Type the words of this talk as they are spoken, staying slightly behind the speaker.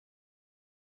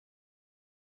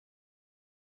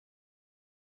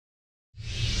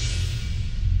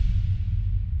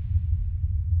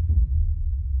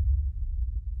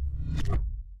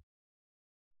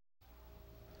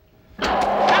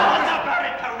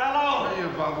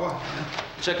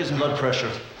Check his blood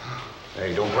pressure.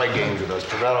 Hey, don't play games with us,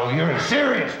 Torello. You're in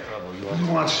serious trouble.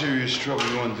 You want serious trouble,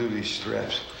 you want to do these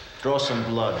straps. Draw some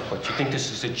blood. What, you think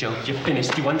this is a joke? You're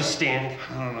finished. Do you understand?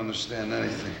 I don't understand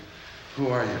anything. Who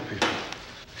are you people?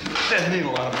 Dead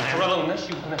needle out of my hand. Torello, unless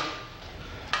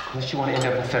you want to end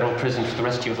up in federal prison for the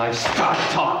rest of your life, start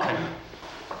talking.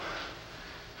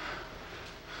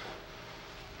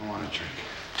 I want a drink.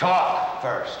 Talk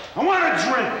first. I want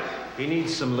a drink! He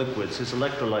needs some liquids. His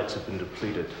electrolytes have been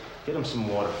depleted. Get him some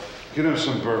water. Get him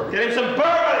some bourbon. Get him some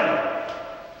bourbon!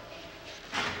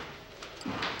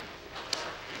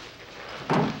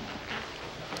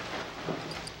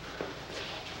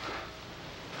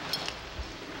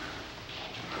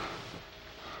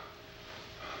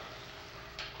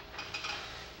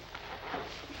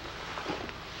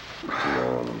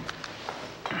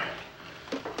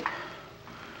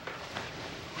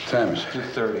 What time is it?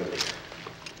 2:30.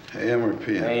 AM or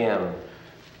PM? AM.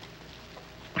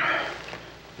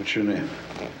 What's your name?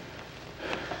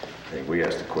 Hey, we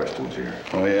asked the questions here.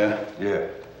 Oh, yeah? Yeah.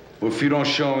 Well, if you don't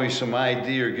show me some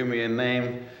ID or give me a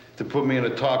name to put me in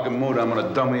a talking mood, I'm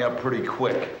gonna dummy up pretty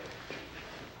quick.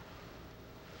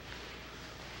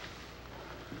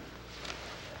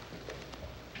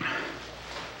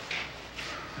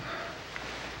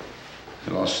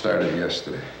 It all started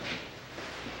yesterday.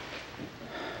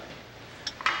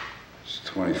 It's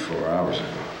 24 hours ago.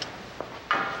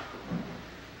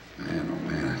 Man, oh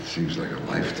man, it seems like a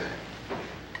lifetime.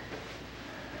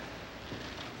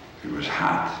 It was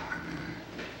hot.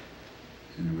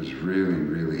 It was really,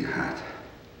 really hot.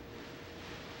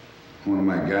 One of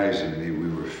my guys and me, we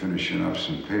were finishing up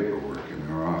some paperwork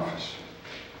in our office.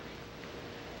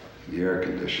 The air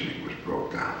conditioning was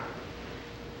broke down.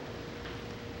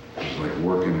 It was like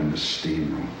working in the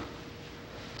steam room.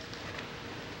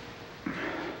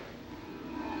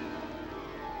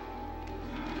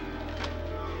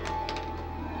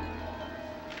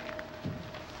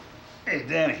 Hey,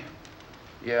 Danny.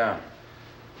 Yeah.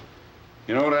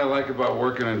 You know what I like about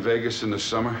working in Vegas in the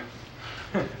summer?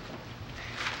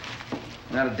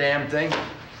 Not a damn thing?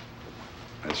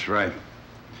 That's right.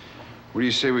 What do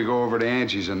you say we go over to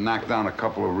Angie's and knock down a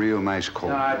couple of real nice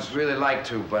cold No, I'd ones? really like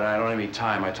to, but I don't have any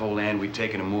time. I told Ann we'd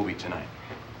taken a movie tonight.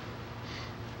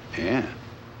 Yeah.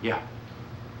 Yeah.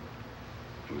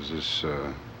 Was this,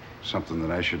 something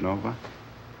that I should know about?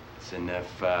 And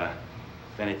if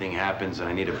anything happens and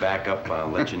I need a backup, I'll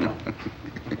let you know.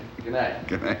 Good night.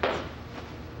 Good night.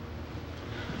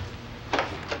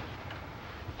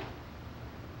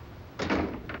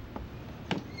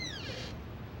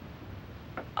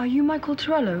 Are you Michael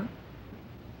Torello?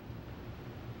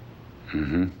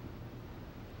 Mm-hmm.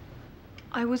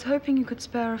 I was hoping you could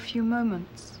spare a few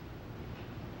moments.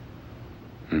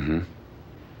 Mm-hmm.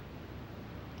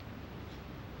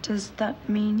 Does that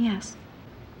mean yes?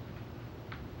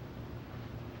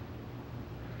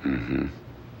 Mm-hmm.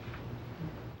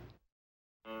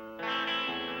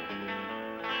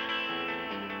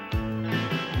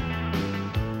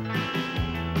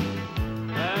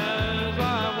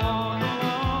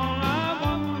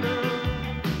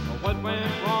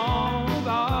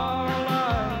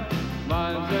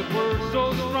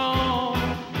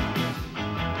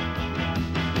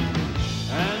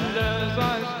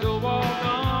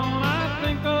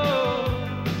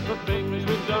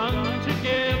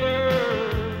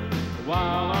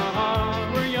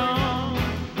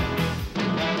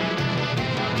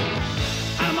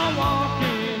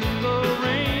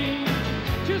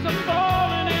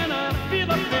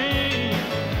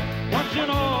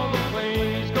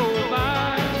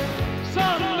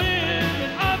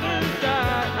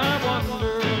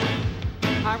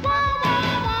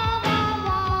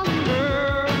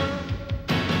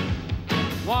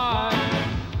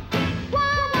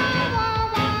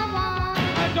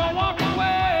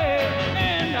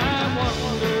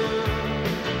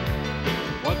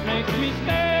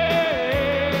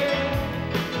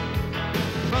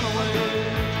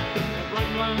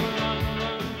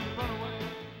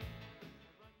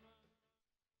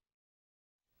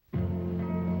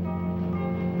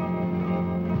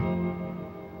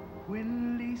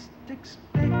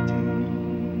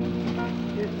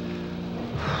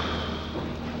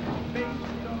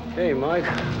 Hey, Mike.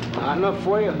 Hot enough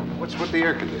for you? What's with the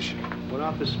air conditioning? Went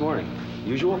off this morning.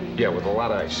 Usual? Yeah, with a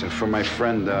lot of ice. And for my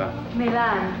friend,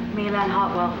 Milan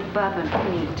Hartwell, bourbon,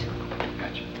 neat.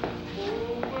 Gotcha.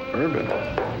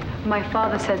 Bourbon? My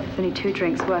father says there's only 2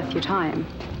 drinks worth your time.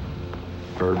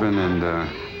 Bourbon and,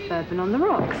 Bourbon on the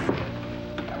rocks.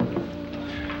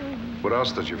 what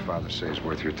else does your father say is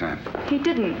worth your time? He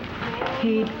didn't.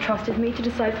 He trusted me to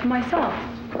decide for myself.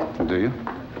 Do you?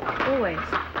 Always.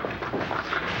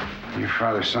 Your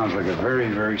father sounds like a very,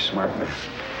 very smart man.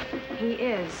 He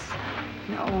is.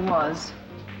 Or was.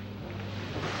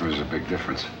 There's a big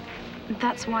difference.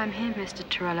 That's why I'm here, Mr.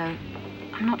 Torello.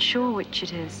 I'm not sure which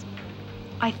it is.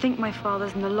 I think my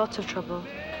father's in a lot of trouble.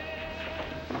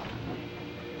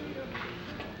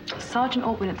 Sergeant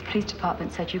Altman at the police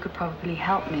department said you could probably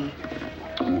help me.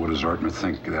 What does Ortman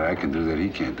think that I can do that he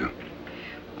can't do?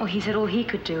 Well, he said all he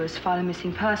could do is file a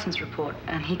missing persons report,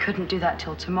 and he couldn't do that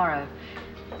till tomorrow.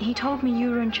 He told me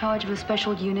you were in charge of a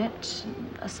special unit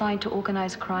assigned to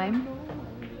organized crime.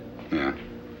 Yeah.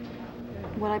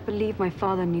 Well, I believe my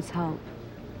father needs help.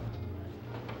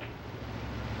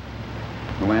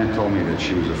 Milan told me that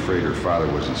she was afraid her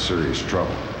father was in serious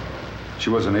trouble. She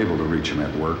wasn't able to reach him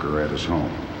at work or at his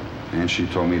home. And she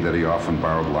told me that he often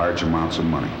borrowed large amounts of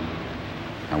money.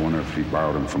 I wonder if he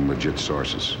borrowed them from legit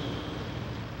sources.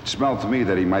 It smelled to me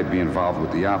that he might be involved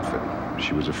with the outfit.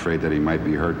 She was afraid that he might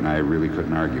be hurt, and I really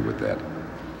couldn't argue with that.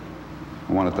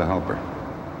 I wanted to help her.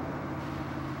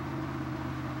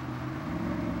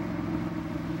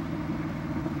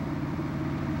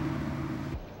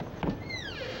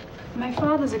 My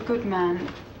father's a good man.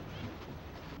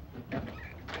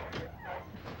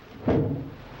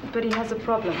 But he has a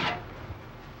problem.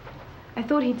 I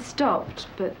thought he'd stopped,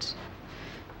 but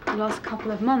the last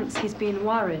couple of months he's been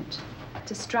worried,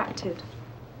 distracted.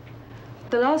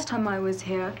 The last time I was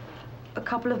here, a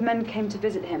couple of men came to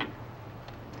visit him.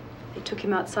 They took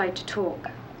him outside to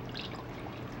talk.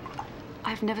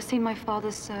 I've never seen my father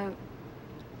so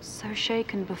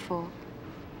shaken before.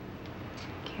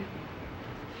 Thank you.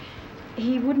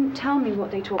 He wouldn't tell me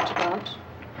what they talked about,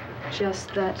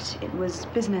 just that it was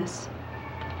business.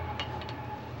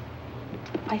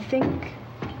 I think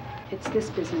it's this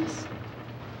business.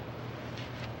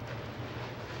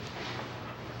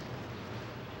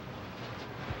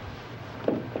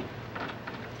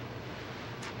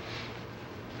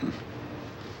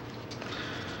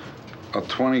 A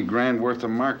 20 grand worth of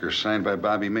markers signed by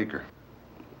Bobby Meeker.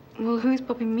 Well, who's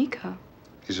Bobby Meeker?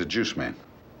 He's a juice man.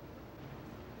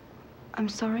 I'm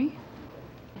sorry?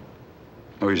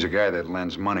 Oh, he's a guy that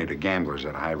lends money to gamblers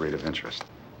at a high rate of interest.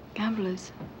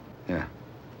 Gamblers? Yeah.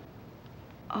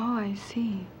 Oh, I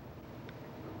see.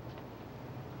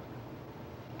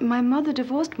 My mother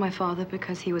divorced my father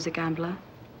because he was a gambler.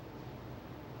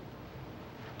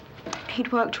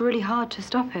 He'd worked really hard to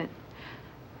stop it.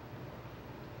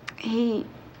 He...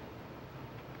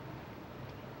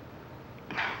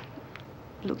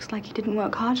 looks like he didn't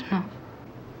work hard enough.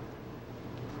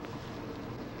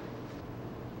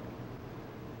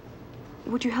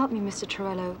 Would you help me, Mr.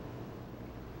 Torello?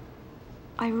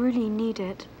 I really need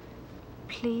it.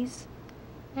 Please?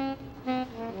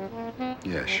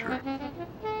 Yeah, sure.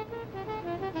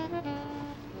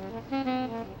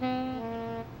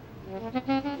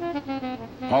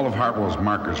 All of Hartwell's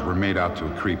markers were made out to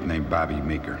a creep named Bobby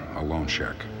Meeker, a loan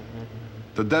shark.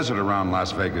 The desert around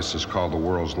Las Vegas is called the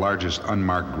world's largest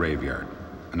unmarked graveyard,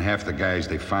 and half the guys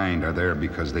they find are there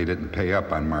because they didn't pay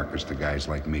up on markers to guys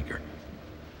like Meeker.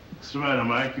 What's the matter,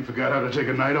 Mike? You forgot how to take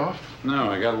a night off?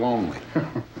 No, I got lonely.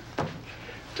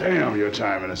 Damn, your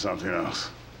timing is something else.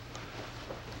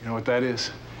 You know what that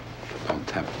is? Don't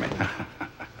tempt me.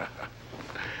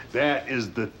 That is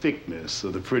the thickness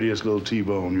of the prettiest little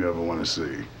T-bone you ever want to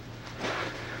see.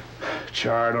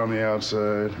 Charred on the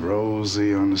outside,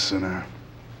 rosy on the center.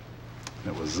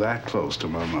 It was that close to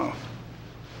my mouth.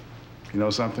 You know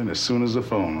something? As soon as the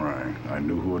phone rang, I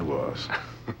knew who it was.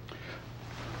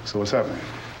 So what's happening?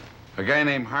 A guy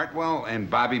named Hartwell and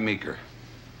Bobby Meeker.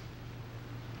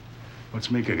 What's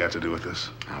Meeker got to do with this?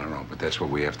 I don't know, but that's what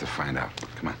we have to find out.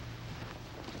 Come on.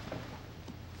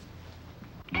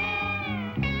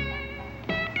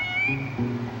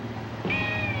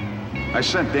 I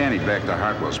sent Danny back to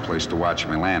Hartwell's place to watch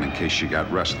Milan in case she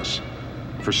got restless.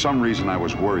 For some reason, I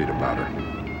was worried about her.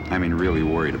 I mean, really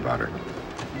worried about her.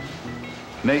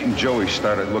 Nate and Joey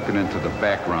started looking into the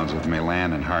backgrounds of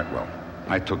Milan and Hartwell.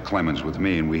 I took Clemens with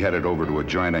me, and we headed over to a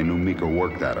joint I knew Meeker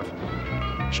worked out of.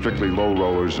 Strictly low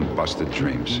rollers and busted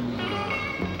dreams.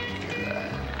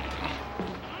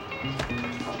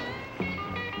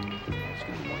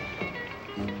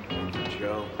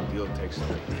 Joe, deal takes 3.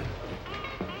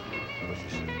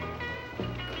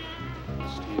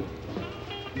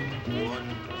 One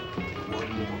more.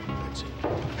 That's it.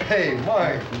 Hey,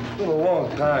 Mike. It's been a long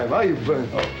time. How you been?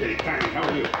 Okay, thanks. How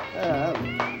are you?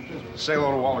 Say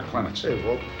hello to Walter Clemens. Hey,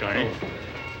 Walt. Okay.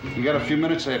 You got a few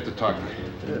minutes? I have to talk to you.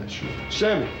 Yeah, sure.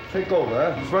 Sammy, take over,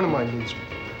 huh? A friend of mine needs me.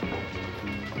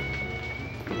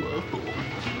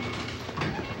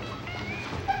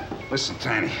 Listen,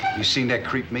 Tiny, you seen that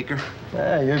creep Meeker?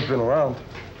 Yeah, you ain't been around.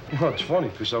 You know, it's funny,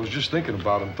 because I was just thinking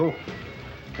about him, too.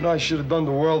 You know, I should have done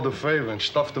the world a favor and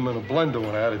stuffed him in a blender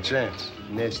when I had a chance.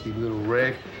 Nasty little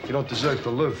rag. You don't deserve to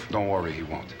live. Don't worry, he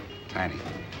won't. Tiny,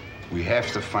 we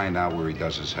have to find out where he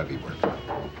does his heavy work.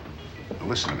 Now,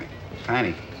 listen to me.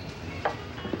 Tiny,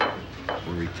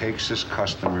 where he takes his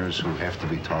customers who have to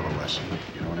be taught a lesson.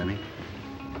 You know what I mean?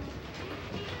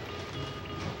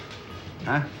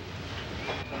 Huh?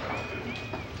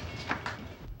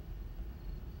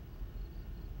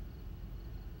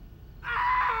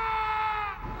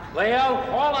 Leo,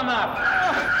 haul him up.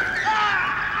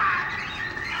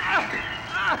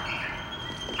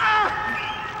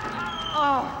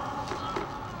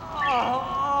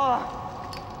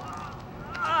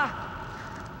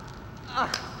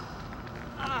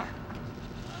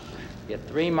 You're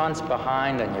 3 months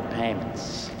behind on your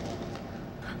payments.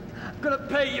 I'm gonna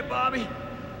pay you, Bobby.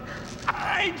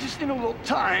 I just need a little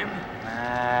time.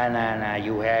 Nah.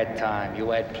 You had time.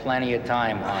 You had plenty of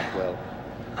time, Hartwell.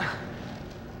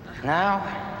 Now,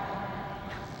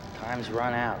 time's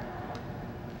run out.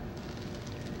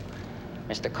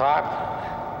 Mr. Carp?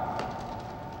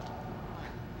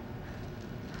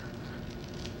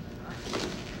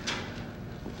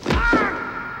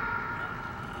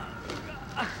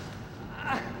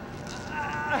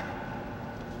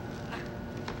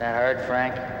 That hurt,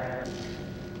 Frank?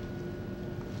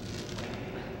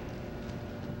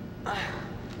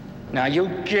 Now you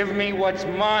give me what's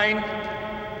mine.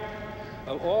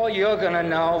 All you're gonna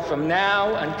know from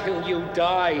now until you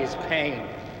die is pain.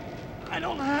 I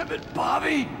don't have it,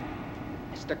 Bobby.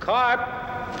 Mr. Carp.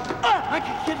 I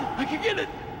can get it.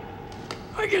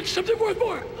 I get something worth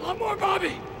more, a lot more,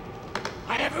 Bobby.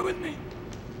 I have it with me.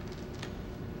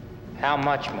 How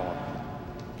much more?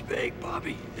 It's big,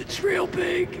 Bobby. It's real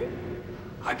big.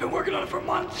 I've been working on it for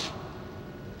months.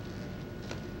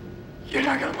 You're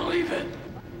not gonna believe it.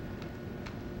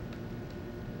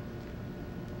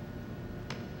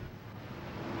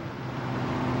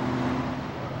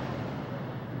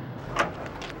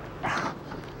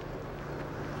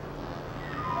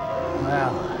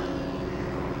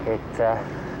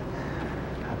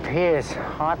 It appears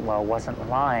Hartwell wasn't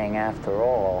lying after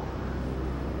all.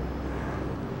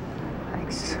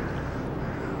 Thanks.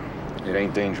 It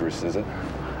ain't dangerous, is it?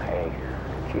 Hey,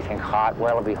 do you think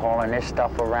Hartwell would be hauling this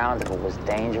stuff around if it was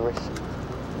dangerous?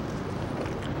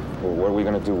 Well, what are we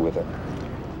gonna do with it?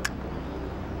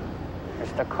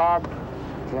 Mr. Carp,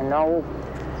 do you know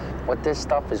what this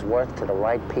stuff is worth to the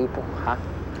right people, huh?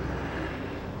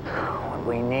 What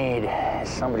we need is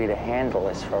somebody to handle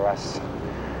this for us.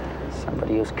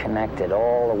 Somebody who's connected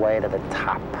all the way to the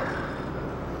top.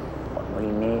 What we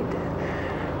need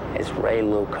is Ray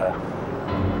Luca.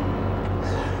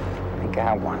 We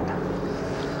got one.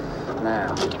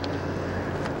 Now,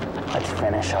 let's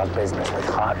finish our business with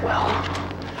Hartwell.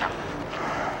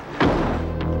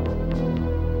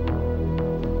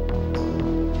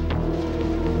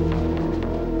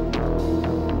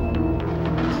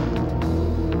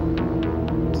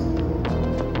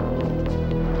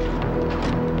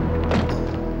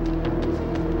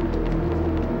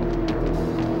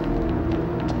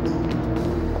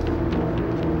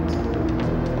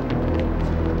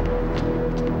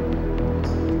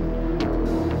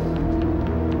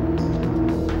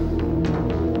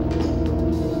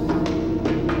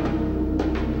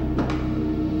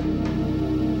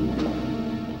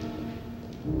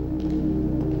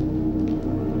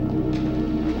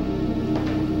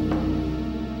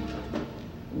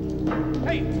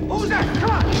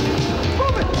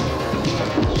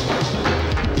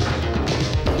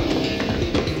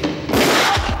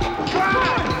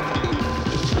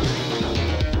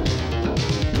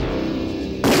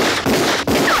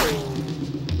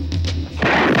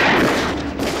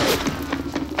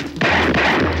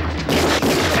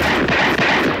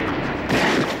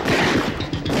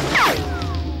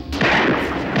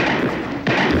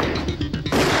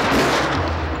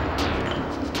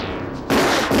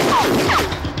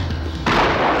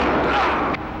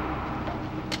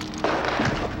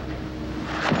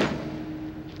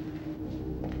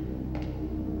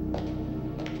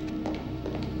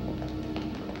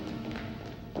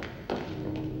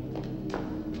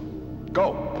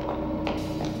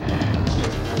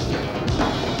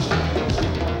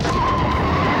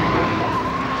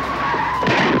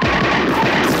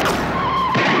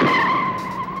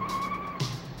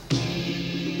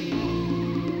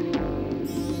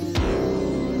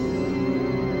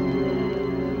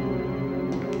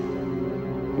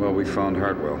 Well, we found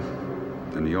Hartwell,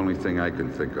 and the only thing I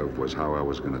could think of was how I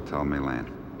was going to tell Milan.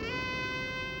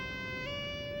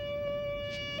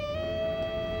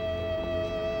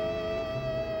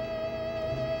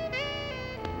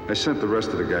 I sent the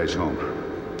rest of the guys home.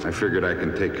 I figured I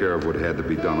can take care of what had to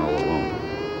be done all alone.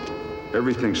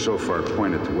 Everything so far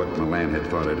pointed to what Milan had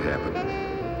thought had happened,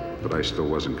 but I still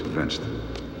wasn't convinced.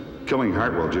 Killing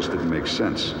Hartwell just didn't make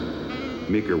sense.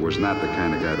 Meeker was not the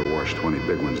kind of guy to wash 20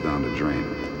 big ones down the drain,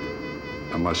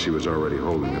 unless he was already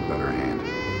holding a better hand.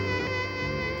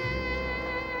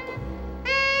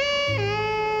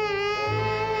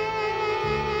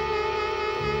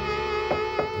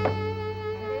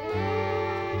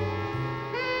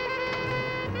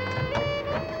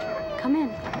 Come in.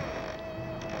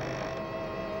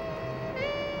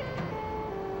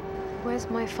 Where's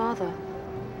my father?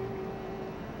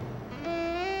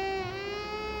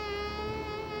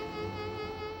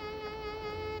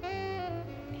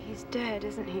 He's dead,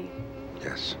 isn't he?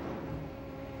 Yes.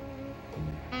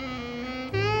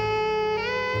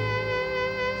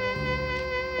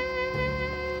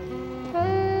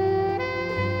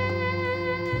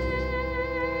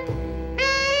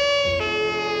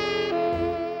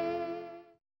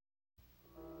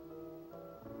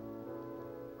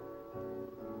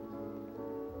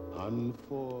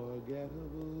 Unforgettable,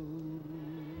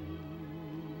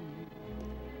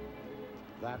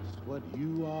 that's what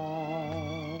you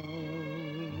are.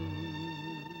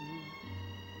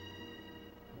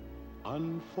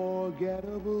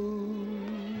 Unforgettable,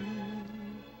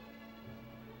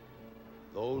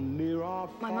 though near or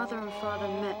far. My mother and father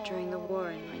met during the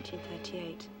war in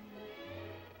 1938.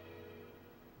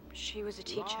 She was a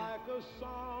teacher.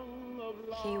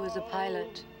 He was a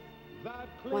pilot.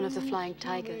 One of the Flying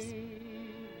Tigers.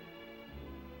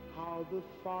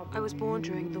 I was born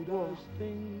during the war.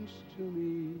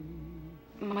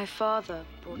 My father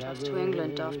brought us to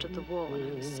England after the war when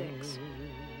I was 6.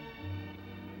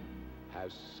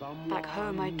 Back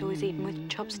home, I'd always eaten with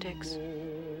chopsticks.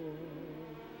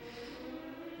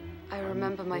 I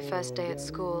remember my first day at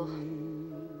school.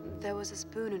 There was a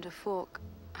spoon and a fork.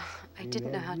 I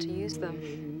didn't know how to use them.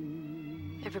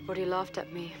 Everybody laughed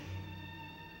at me.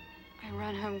 I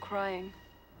ran home crying.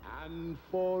 And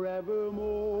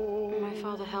forevermore. My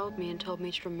father held me and told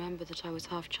me to remember that I was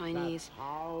half Chinese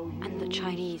and that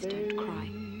Chinese don't cry.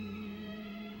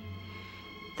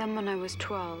 Then when I was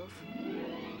 12,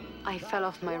 I fell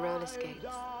off my roller skates.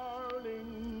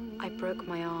 I broke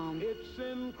my arm.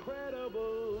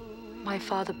 My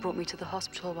father brought me to the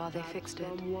hospital while they fixed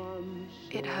it.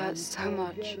 It hurt so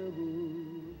much.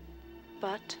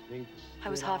 But I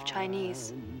was half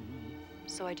Chinese,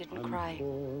 so I didn't cry.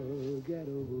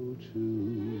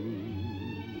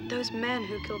 Those men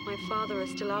who killed my father are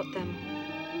still out there.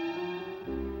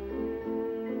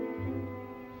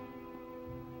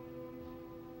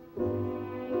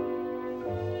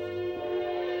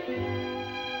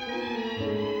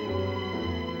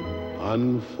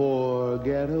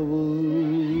 Unforgettable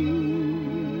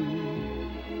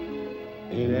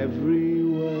in every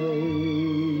way,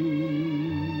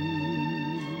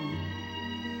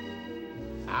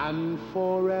 and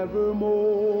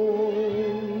forevermore,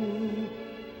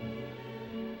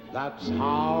 that's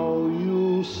how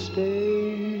you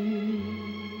stay.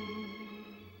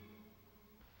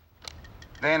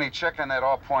 Danny, check on that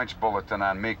all points bulletin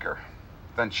on Meeker.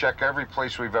 Then check every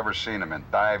place we've ever seen him in,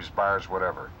 dives, bars,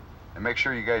 whatever. And make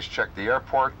sure you guys check the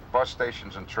airport, bus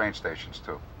stations, and train stations,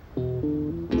 too.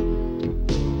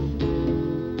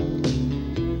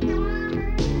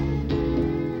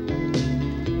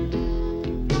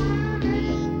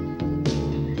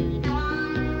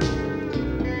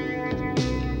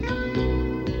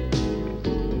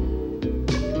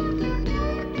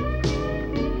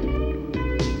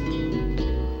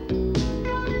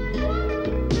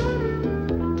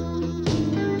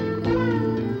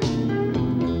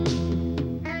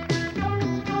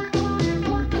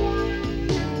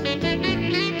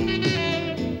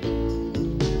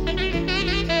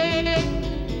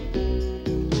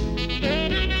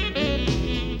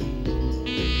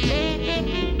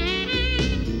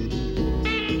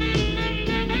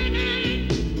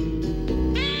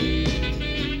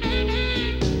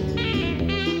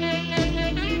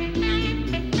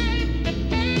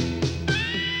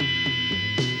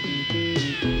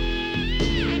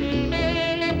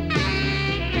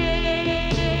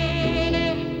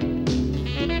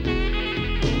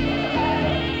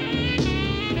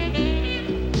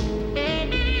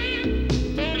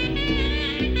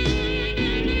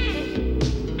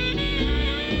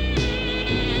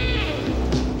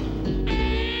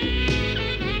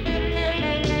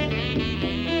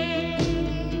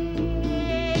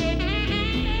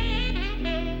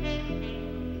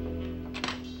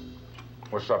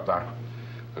 What's up, Doc?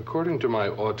 According to my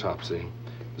autopsy,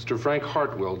 Mr. Frank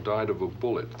Hartwell died of a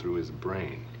bullet through his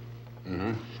brain.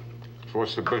 Mm-hmm. So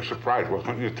what's the big surprise? What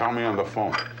couldn't you tell me on the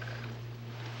phone?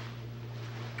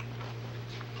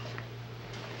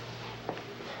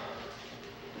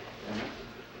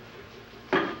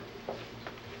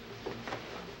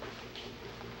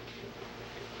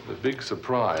 The big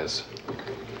surprise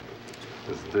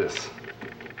is this.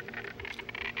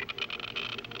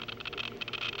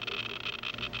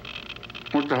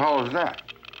 What the hell is that?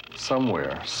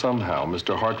 Somewhere, somehow,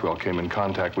 Mr. Hartwell came in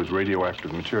contact with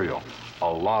radioactive material.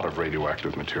 A lot of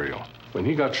radioactive material. When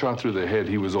he got shot through the head,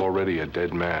 he was already a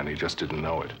dead man. He just didn't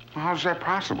know it. Well, how's that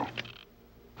possible?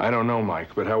 I don't know,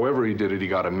 Mike, but however he did it, he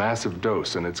got a massive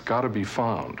dose, and it's got to be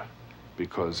found.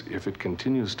 Because if it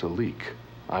continues to leak,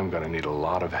 I'm going to need a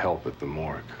lot of help at the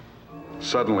morgue.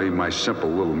 Suddenly, my simple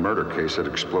little murder case had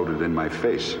exploded in my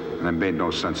face, and it made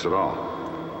no sense at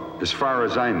all. As far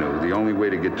as I knew, the only way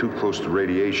to get too close to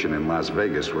radiation in Las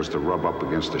Vegas was to rub up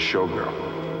against a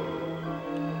showgirl.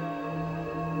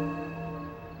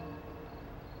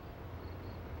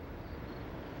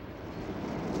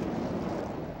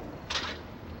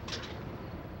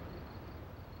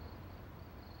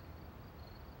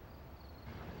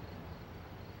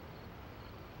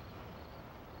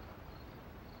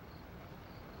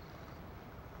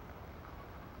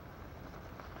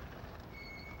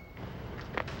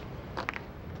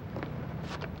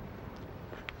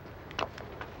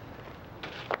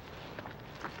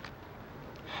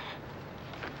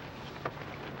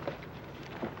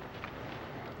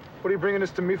 What are you bringing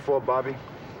this to me for, Bobby?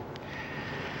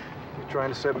 You trying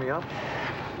to set me up?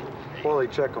 Paulie,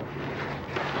 check him.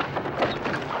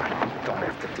 Don't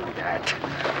have to do that.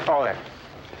 Paulie.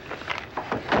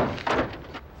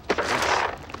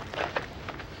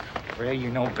 Ray, you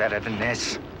know better than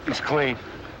this. He's clean.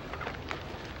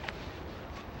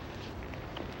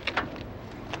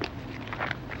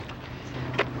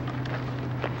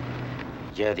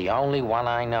 You're the only one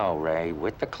I know, Ray,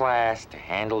 with the class to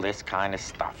handle this kind of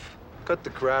stuff. Cut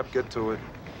the crap, get to it.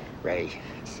 Ray,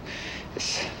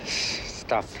 this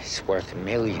stuff is worth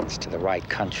millions to the right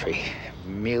country.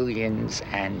 Millions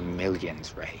and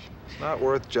millions, Ray. It's not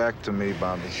worth jack to me,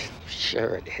 Bobby.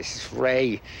 Sure it is,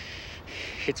 Ray.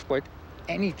 It's worth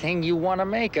anything you want to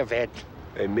make of it.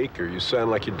 Hey, Meeker, you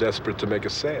sound like you're desperate to make a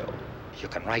sale. You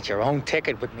can write your own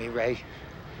ticket with me, Ray.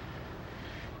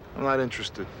 I'm not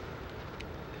interested.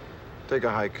 Take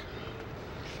a hike.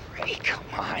 Ray, come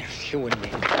on, you and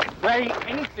me. Ray,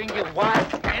 anything you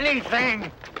want, anything.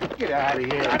 Get out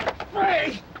of here.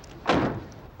 Ray!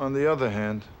 On the other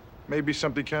hand, maybe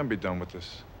something can be done with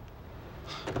this.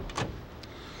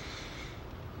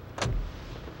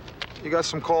 You got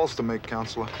some calls to make,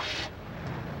 counselor.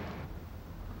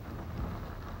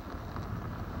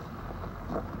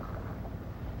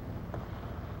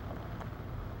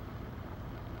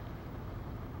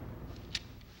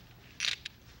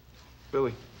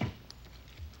 Billy.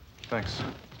 Thanks.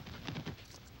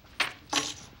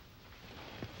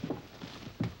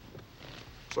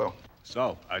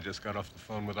 So, I just got off the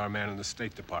phone with our man in the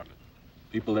State Department.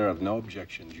 People there have no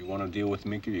objections. You want to deal with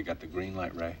Meeker, you got the green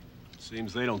light, Ray.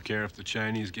 Seems they don't care if the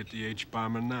Chinese get the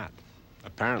H-bomb or not.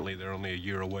 Apparently, they're only a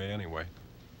year away anyway.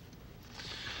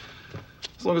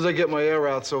 As long as I get my air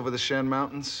routes over the Shan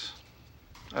Mountains,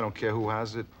 I don't care who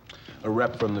has it. A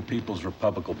rep from the People's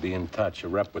Republic will be in touch, a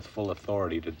rep with full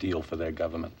authority to deal for their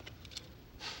government.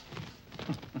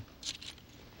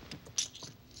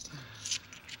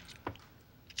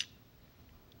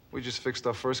 We just fixed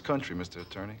our first country, Mr.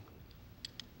 Attorney.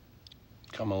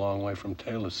 Come a long way from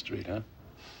Taylor Street, huh?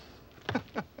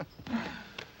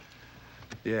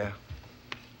 Yeah.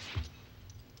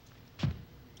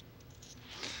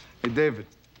 Hey, David.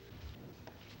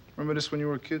 Remember this when you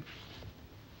were a kid?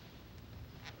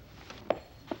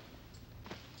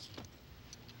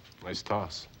 Nice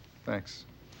toss. Thanks.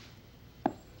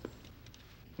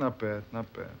 Not bad,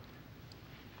 not bad.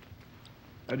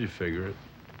 How'd you figure it?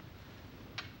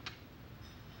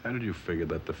 How did you figure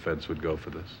that the feds would go for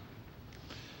this?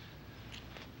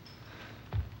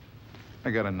 I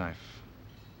got a knife.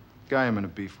 Guy I'm in a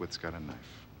beef with's got a knife.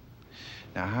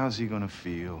 Now, how's he gonna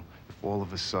feel if all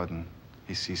of a sudden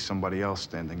he sees somebody else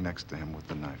standing next to him with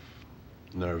the knife?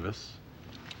 Nervous.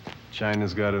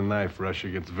 China's got a knife. Russia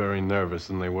gets very nervous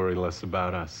and they worry less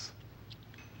about us.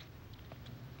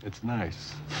 It's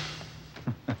nice.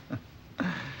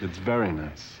 It's very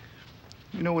nice.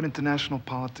 You know what international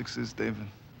politics is, David?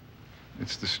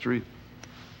 It's the street.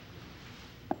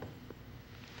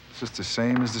 It's just the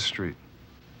same as the street.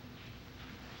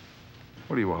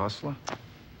 What are you, a hustler?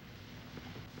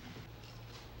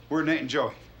 Where are Nate and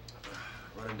Joey?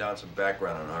 Running down some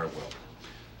background on Hartwell.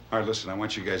 All right, listen, I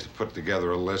want you guys to put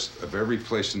together a list of every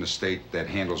place in the state that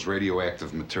handles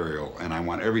radioactive material, and I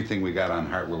want everything we got on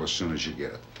Hartwell as soon as you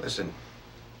get it. Listen,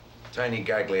 Tiny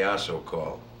Gagliasso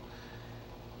called.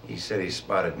 He said he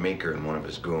spotted Meeker and one of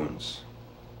his goons.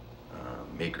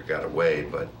 Meeker got away,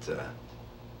 but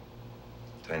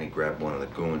Tiny grabbed one of the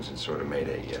goons and sort of made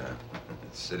a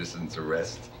citizen's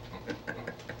arrest.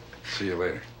 See you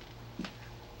later.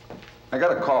 I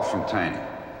got a call from Tiny.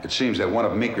 It seems that one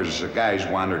of Meeker's guys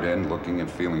wandered in looking and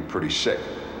feeling pretty sick.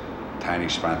 Tiny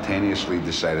spontaneously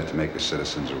decided to make a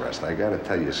citizen's arrest. I gotta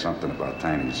tell you something about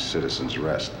Tiny's citizen's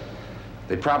arrest.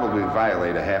 They probably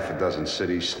violate a half a dozen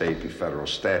city, state, and federal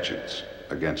statutes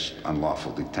against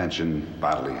unlawful detention,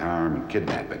 bodily harm, and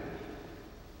kidnapping.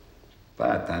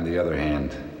 But on the other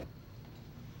hand,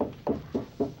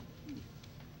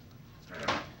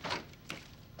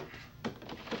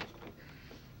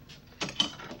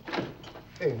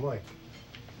 Hey, Mike.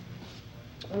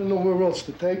 I don't know where else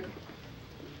to take him.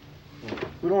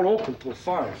 We don't open till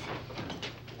 5.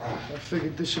 I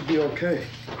figured this would be okay.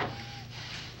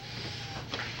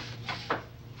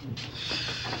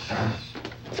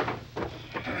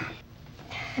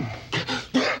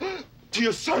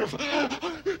 You son of a...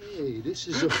 Hey, this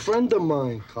is a friend of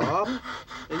mine, cop.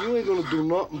 And you ain't gonna do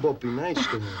nothing but be nice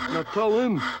to him. Now tell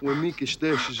him where Mika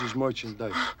stashes his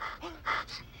merchandise.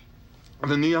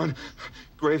 The neon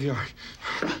graveyard.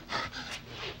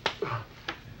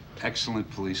 Excellent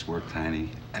police work, Tiny.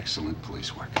 Excellent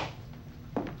police work.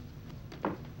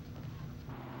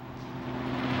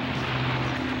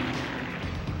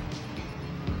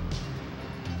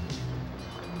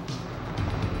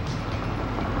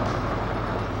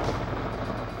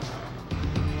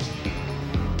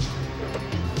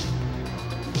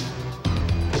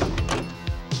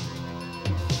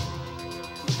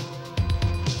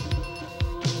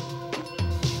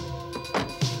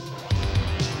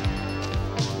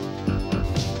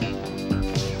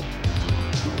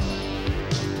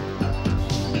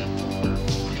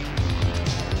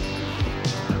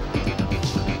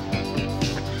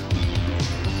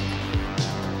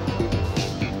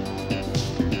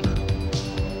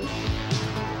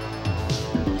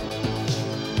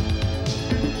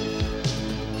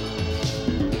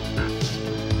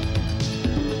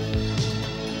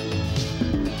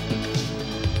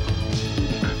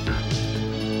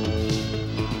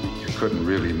 Couldn't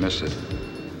really miss it.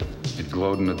 It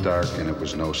glowed in the dark and it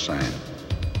was no sign.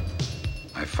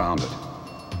 I found it.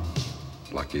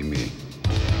 Lucky me.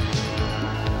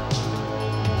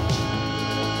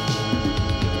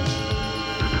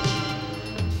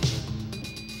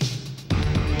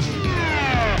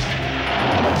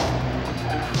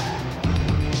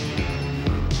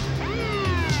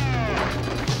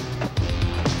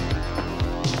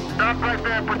 Stop right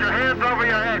there. Put your hands over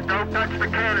your head. Don't touch the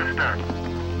canister.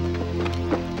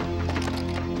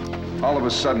 All of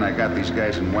a sudden, I got these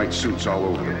guys in white suits all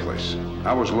over the place.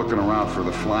 I was looking around for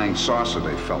the flying saucer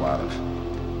they fell out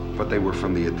of. But they were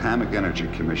from the Atomic Energy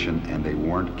Commission, and they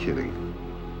weren't kidding.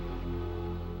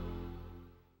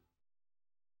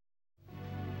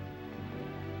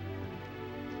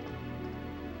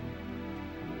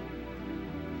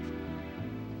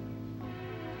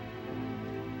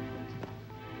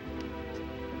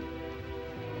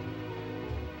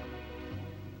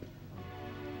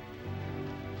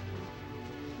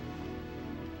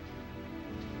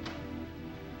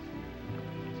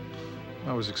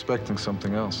 I was expecting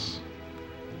something else.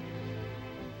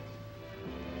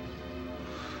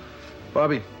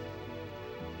 Bobby,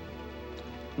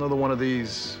 another one of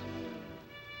these.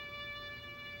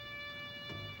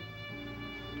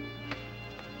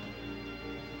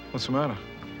 What's the matter?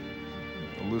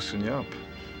 I'll loosen you up.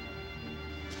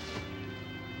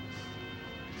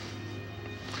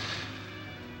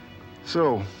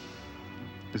 So,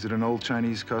 is it an old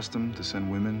Chinese custom to send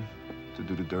women to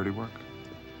do the dirty work?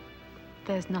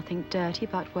 There's nothing dirty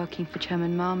about working for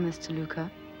Chairman Mao, Mr. Luca.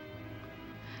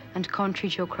 And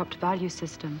contrary to your corrupt value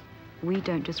system, we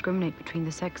don't discriminate between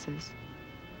the sexes.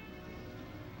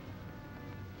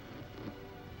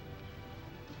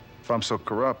 If I'm so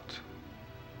corrupt,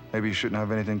 maybe you shouldn't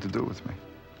have anything to do with me.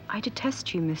 I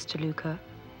detest you, Mr. Luca.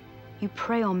 You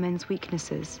prey on men's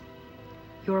weaknesses.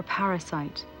 You're a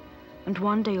parasite, and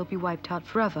one day you'll be wiped out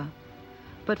forever.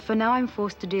 But for now, I'm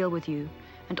forced to deal with you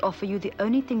and offer you the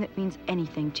only thing that means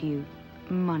anything to you,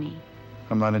 money.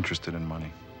 I'm not interested in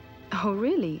money. Oh,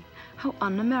 really? How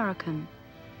un-American.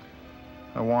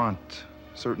 I want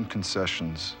certain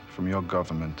concessions from your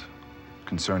government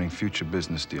concerning future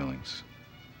business dealings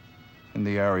in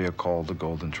the area called the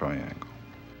Golden Triangle.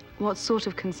 What sort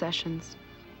of concessions?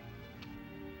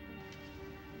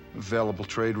 Available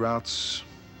trade routes,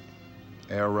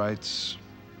 air rights,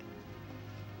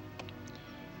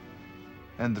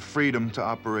 and the freedom to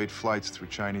operate flights through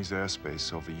Chinese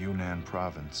airspace over Yunnan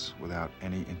province without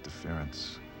any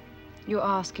interference. You're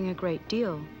asking a great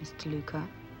deal, Mr. Luca.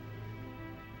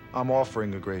 I'm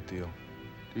offering a great deal.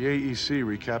 The AEC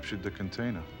recaptured the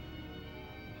container.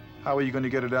 How are you going to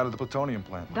get it out of the plutonium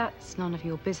plant? That's none of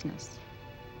your business.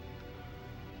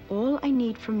 All I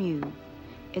need from you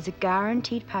is a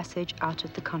guaranteed passage out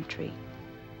of the country.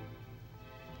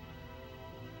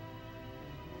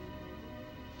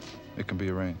 It can be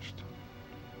arranged.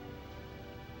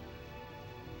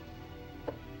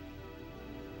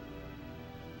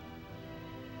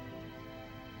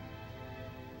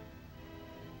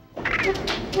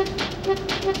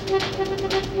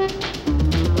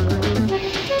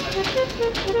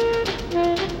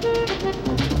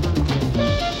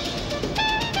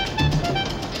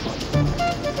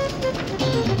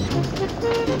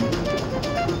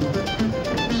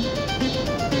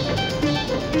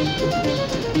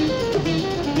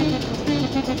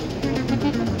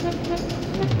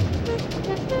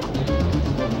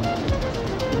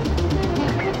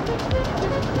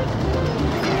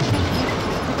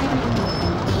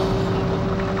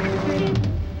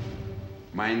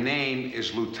 My name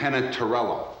is Lieutenant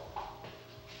Torello.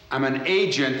 I'm an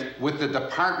agent with the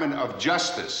Department of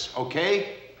Justice,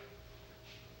 okay?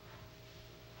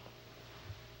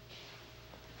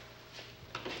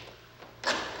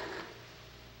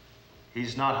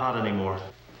 He's not hot anymore.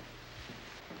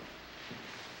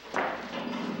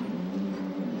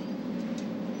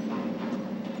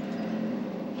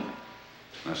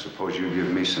 I suppose you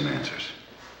give me some answers.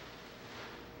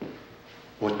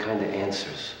 What kind of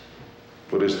answers?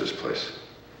 What is this place?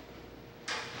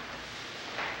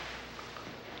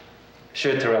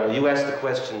 Sure, Torello, you ask the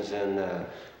questions and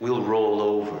we'll roll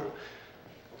over.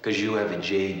 Because you have a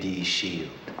JD shield.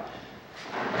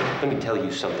 Let me tell you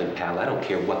something, pal. I don't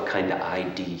care what kind of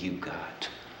ID you got.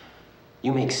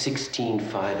 You make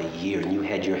 $16.5 a year and you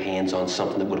had your hands on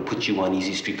something that would have put you on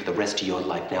easy street for the rest of your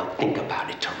life. Now think about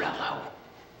it, Torello.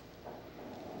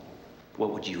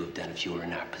 What would you have done if you were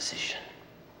in our position?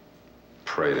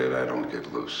 Pray that I don't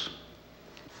get loose.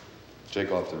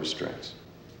 Take off the restraints.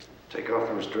 Take off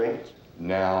the restraints?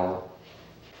 Now.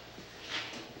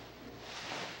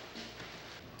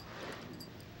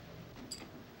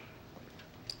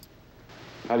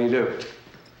 How do you do?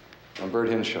 I'm Bert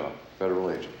Hinshaw, federal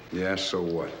agent. Yeah, so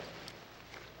what?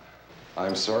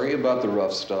 I'm sorry about the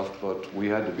rough stuff, but we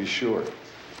had to be sure.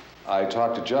 I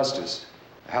talked to Justice.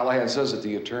 Hallahan says that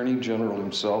the Attorney General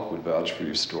himself would vouch for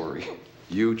your story.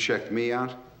 You checked me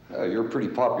out? You're a pretty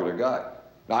popular guy.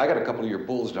 Now, I got a couple of your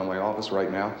bulls down my office right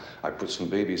now. I put some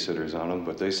babysitters on them,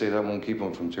 but they say that won't keep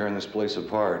them from tearing this place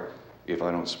apart if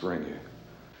I don't spring you.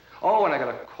 Oh, and I got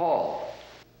a call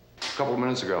a couple of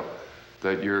minutes ago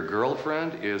that your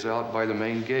girlfriend is out by the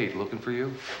main gate looking for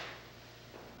you.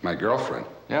 My girlfriend?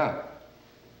 Yeah.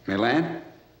 Milan?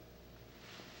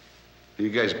 You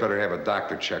guys better have a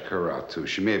doctor check her out, too.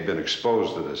 She may have been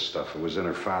exposed to this stuff. It was in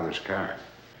her father's car.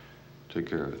 Take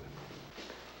care of it.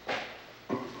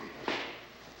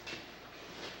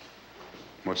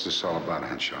 What's this all about,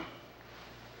 Henshaw?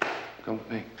 Come with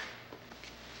me.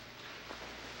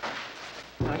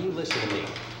 Now, you listen to me.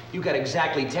 You got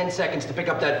exactly 10 seconds to pick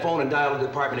up that phone and dial the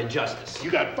Department of Justice. You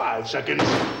got 5 seconds.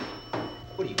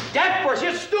 What are you, deaf or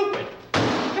you're stupid?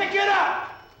 Pick it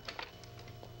up!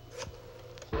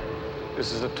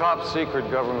 This is a top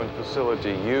secret government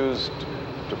facility used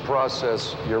to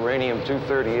process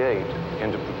uranium-238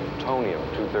 into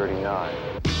plutonium-239.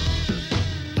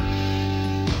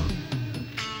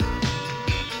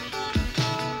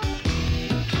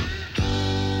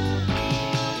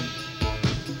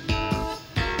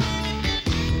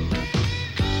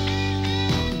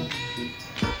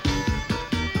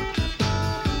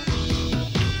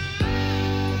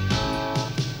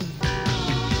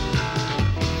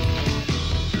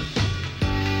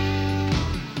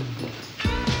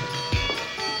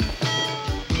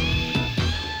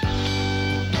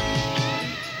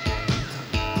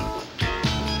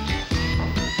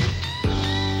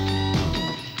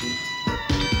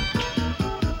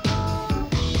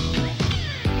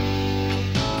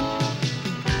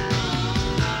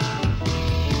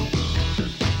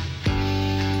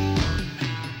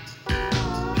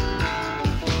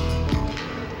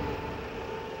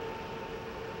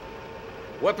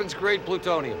 Weapons-grade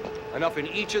plutonium. Enough in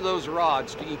each of those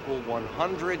rods to equal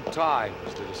 100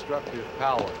 times the destructive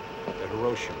power at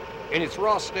Hiroshima. In its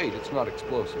raw state, it's not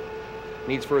explosive.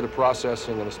 Needs further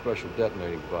processing and a special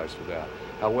detonating device for that.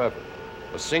 However,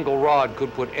 a single rod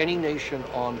could put any nation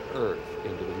on Earth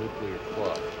into the nuclear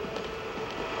club.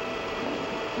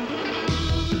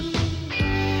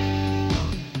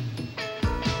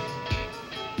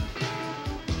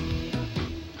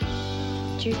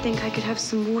 Do you think I could have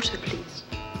some water, please?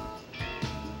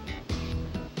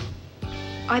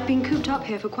 I've been cooped up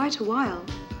here for quite a while.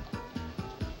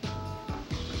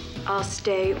 I'll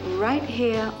stay right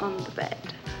here on the bed.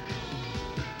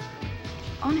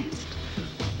 Honest.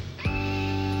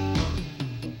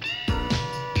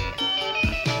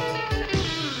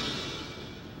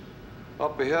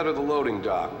 Up ahead are the loading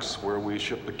docks, where we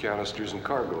ship the canisters and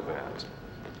cargo vans.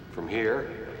 From here,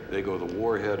 they go to the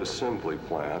warhead assembly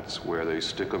plants, where they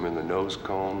stick them in the nose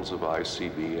cones of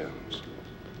ICBMs.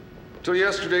 Till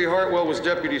yesterday, Hartwell was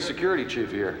deputy security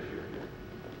chief here.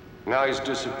 Now he's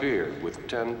disappeared with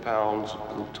 10 pounds of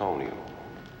plutonium.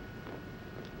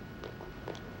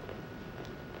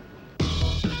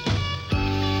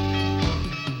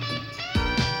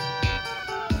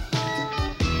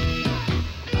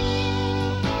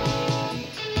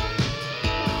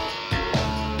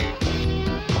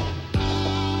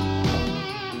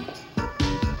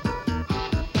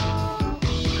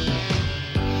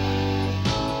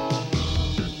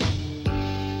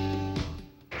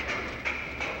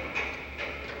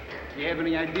 Do you have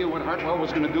any idea what Hartwell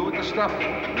was going to do with the stuff?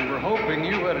 We were hoping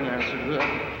you had an answer to that.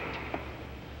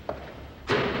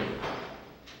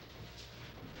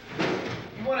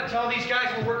 You want to tell these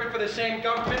guys we're working for the same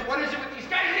government? What is it with these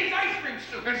guys and these ice cream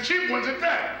suits? And cheap ones at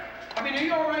that. I mean, are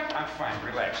you all right? I'm fine.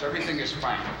 Relax. Everything is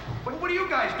fine. What are you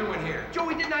guys doing here?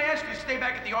 Joey, didn't I ask you to stay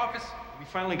back at the office? We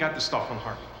finally got the stuff on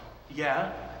Hartwell.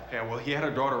 Yeah? Yeah, well, he had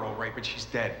a daughter all right, but she's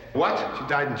dead. What? She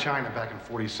died in China back in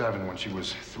 '47 when she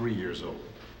was 3 years old.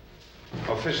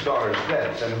 Well, if his daughter's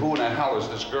dead, then who in the hell is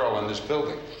this girl in this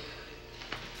building?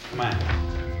 Come on.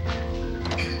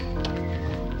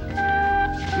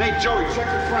 Nate, Joey, check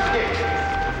the front gate.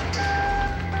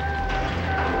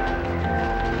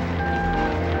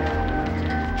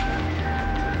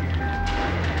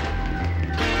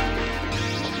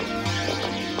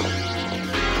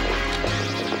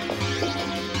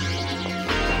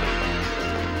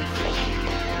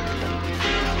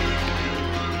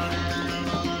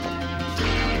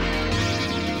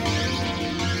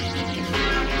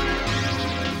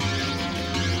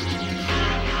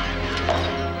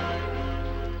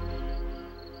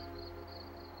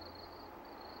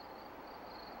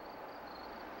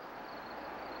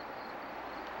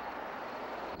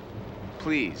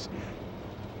 Please.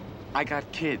 I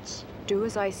got kids. Do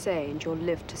as I say, and you'll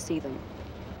live to see them.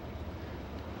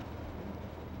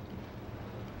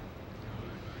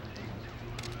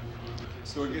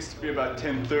 So it gets to be about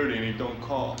 10:30 and he don't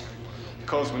call. He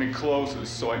calls when he closes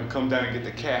so I can come down and get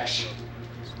the cash.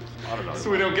 So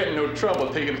we don't get in no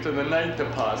trouble taking it to the night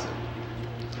deposit.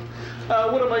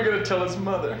 What am I gonna tell his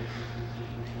mother?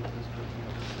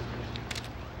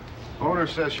 Owner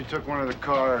says she took one of the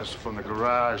cars from the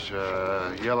garage,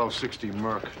 yellow 60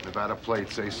 Merc, Nevada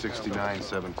plates A69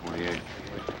 728.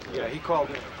 Yeah, he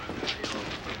called me.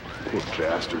 Poor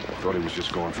bastard. Thought he was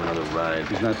just going for another ride.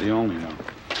 He's not the only one.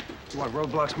 You want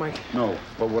roadblocks, Mike? No,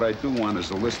 but what I do want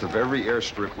is a list of every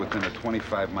airstrip within a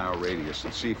 25-mile radius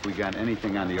and see if we got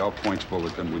anything on the all points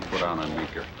bulletin we put out on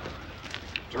Meeker.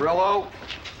 Torello,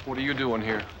 what are you doing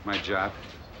here? My job.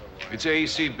 It's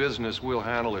AEC business. We'll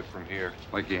handle it from here.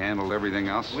 Like you handled everything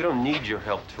else? We don't need your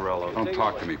help, Torello. Don't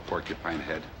talk to me, porcupine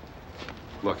head.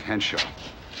 Look, Henshaw,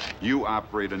 you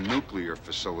operate a nuclear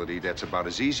facility that's about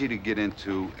as easy to get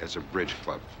into as a bridge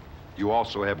club. You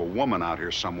also have a woman out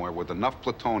here somewhere with enough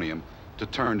plutonium to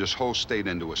turn this whole state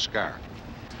into a scar.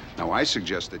 Now, I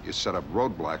suggest that you set up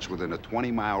roadblocks within a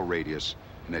 20-mile radius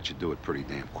and that you do it pretty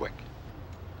damn quick.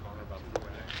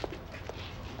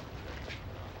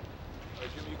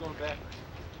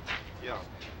 Yeah.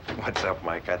 What's up,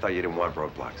 Mike? I thought you didn't want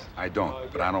roadblocks. I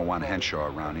don't, but I don't want Henshaw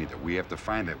around either. We have to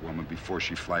find that woman before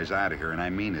she flies out of here, and I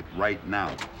mean it right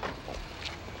now.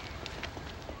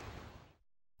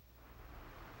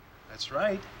 That's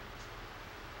right.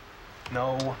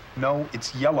 No,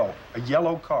 it's yellow. A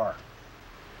yellow car.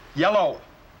 Yellow!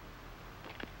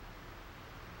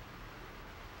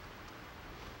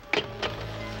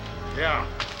 Yeah,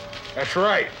 that's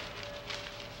right.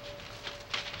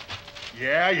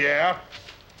 Yeah.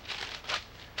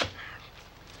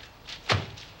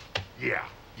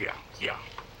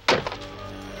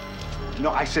 No,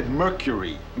 I said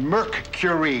Mercury.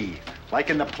 Mercury.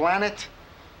 Like in the planet?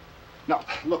 No,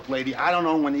 look, lady, I don't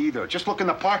own one either. Just look in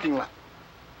the parking lot.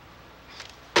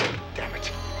 Damn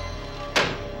it.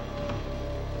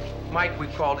 Mike, we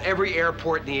called every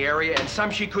airport in the area, and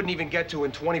some she couldn't even get to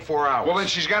in 24 hours. Well, then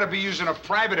she's got to be using a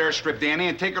private airstrip, Danny,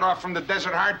 and take it off from the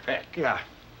desert hardpack. Yeah,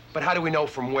 but how do we know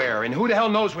from where? And who the hell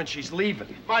knows when she's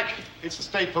leaving? Mike, it's the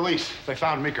state police. They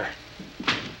found Meeker.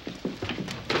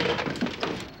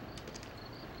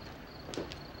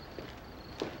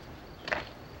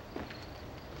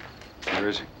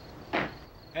 is he?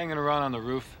 Hanging around on the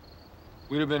roof.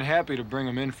 We'd have been happy to bring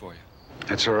him in for you.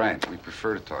 That's all right. We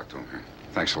prefer to talk to him here.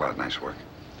 Thanks a lot. Nice work.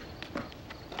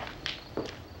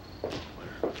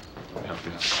 Help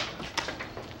you out.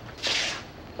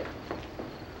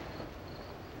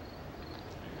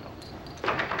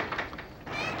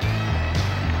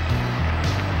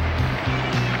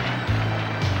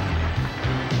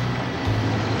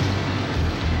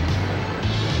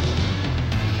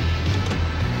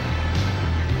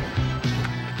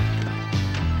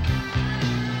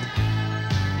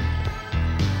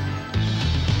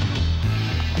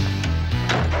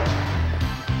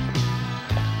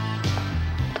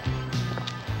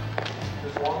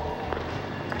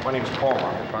 My name's Paul,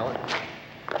 I'm the pilot.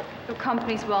 Your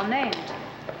company's well named.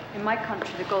 In my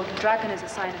country, the Golden Dragon is a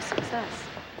sign of success.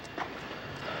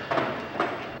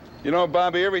 You know,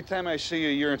 Bobby, every time I see you,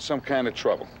 you're in some kind of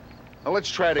trouble. Now, let's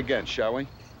try it again, shall we?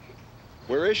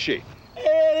 Where is she? I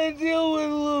had to deal with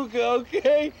Luca,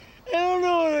 okay? I don't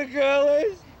know what the girl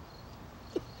is.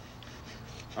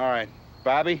 All right.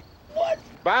 Bobby? What?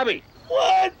 Bobby!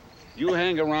 What? You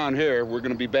hang around here. We're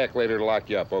gonna be back later to lock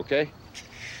you up, okay?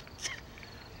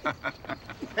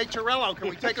 Hey, Torello, can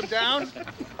we take him down?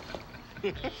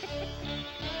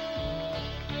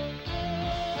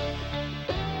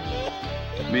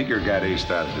 Meeker got aced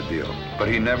out of the deal, but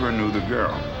he never knew the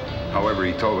girl. However,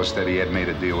 he told us that he had made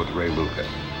a deal with Ray Luca.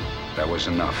 That was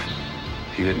enough.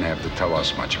 He didn't have to tell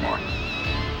us much more.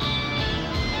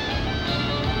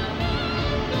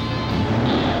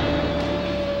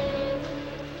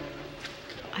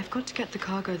 I've got to get the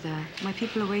cargo there. My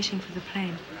people are waiting for the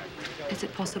plane. Is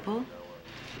it possible?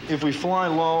 If we fly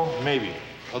low, maybe.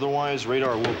 Otherwise,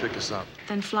 radar will pick us up.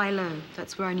 Then fly low.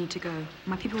 That's where I need to go.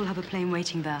 My people will have a plane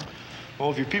waiting there.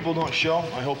 Well, if your people don't show,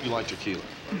 I hope you like tequila.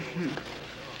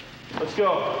 Let's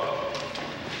go.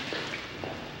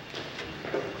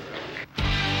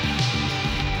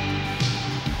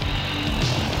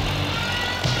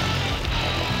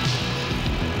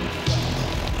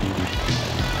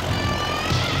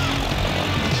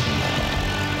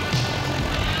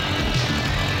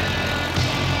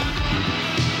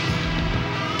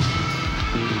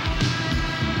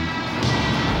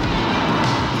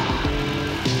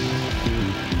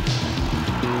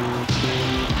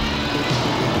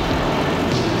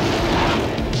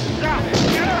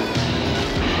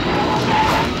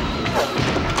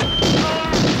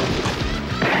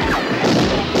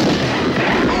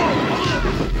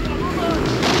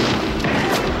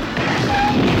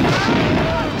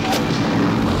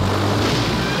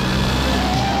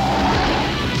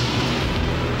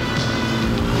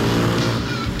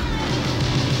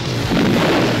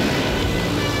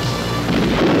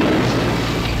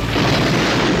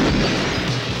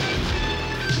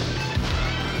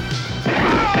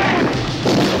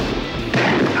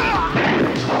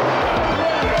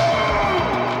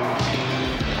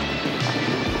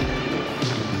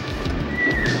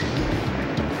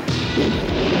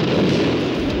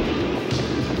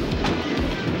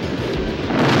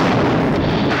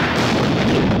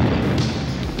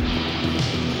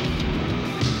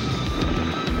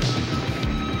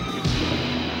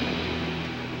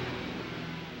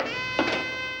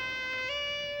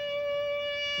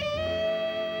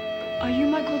 Are you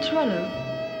Michael Torello?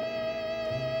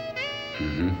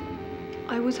 Mm-hmm.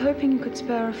 I was hoping you could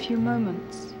spare a few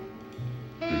moments.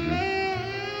 Mm-hmm.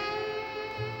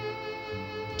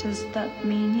 Does that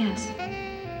mean yes?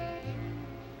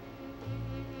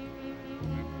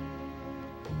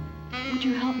 Would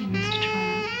you help me, Mr.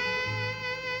 Torello?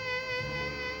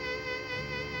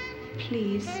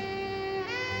 Please.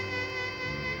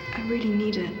 I really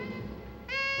need it.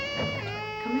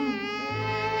 Come in.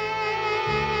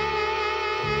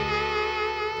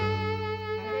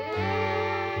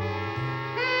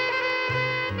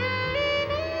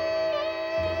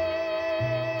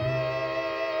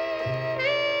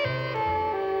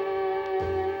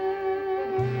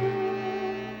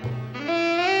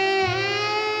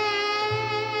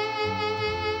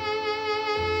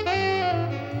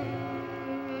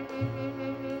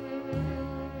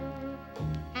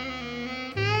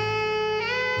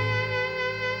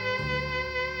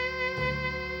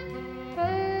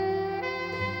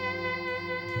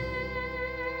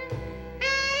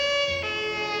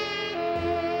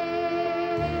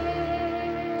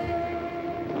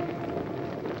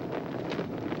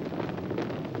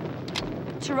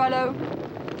 Torello.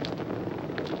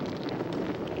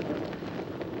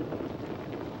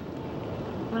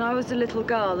 When I was a little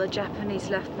girl, the Japanese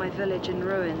left my village in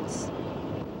ruins.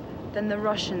 Then the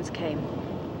Russians came.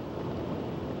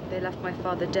 They left my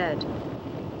father dead.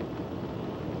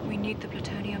 We need the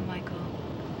plutonium, Michael.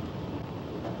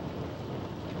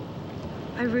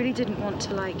 I really didn't want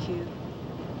to like you.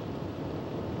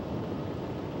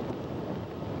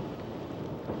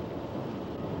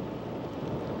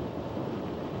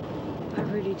 I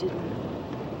really didn't.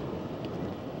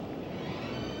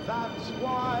 That's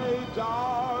why,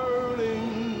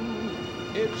 darling,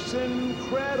 it's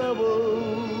incredible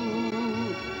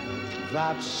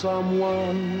that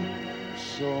someone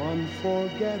so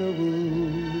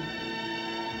unforgettable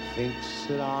thinks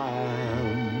that I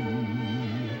am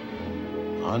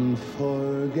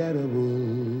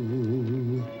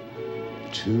unforgettable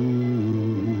too.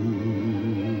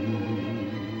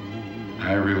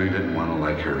 I really didn't want to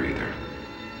like her either.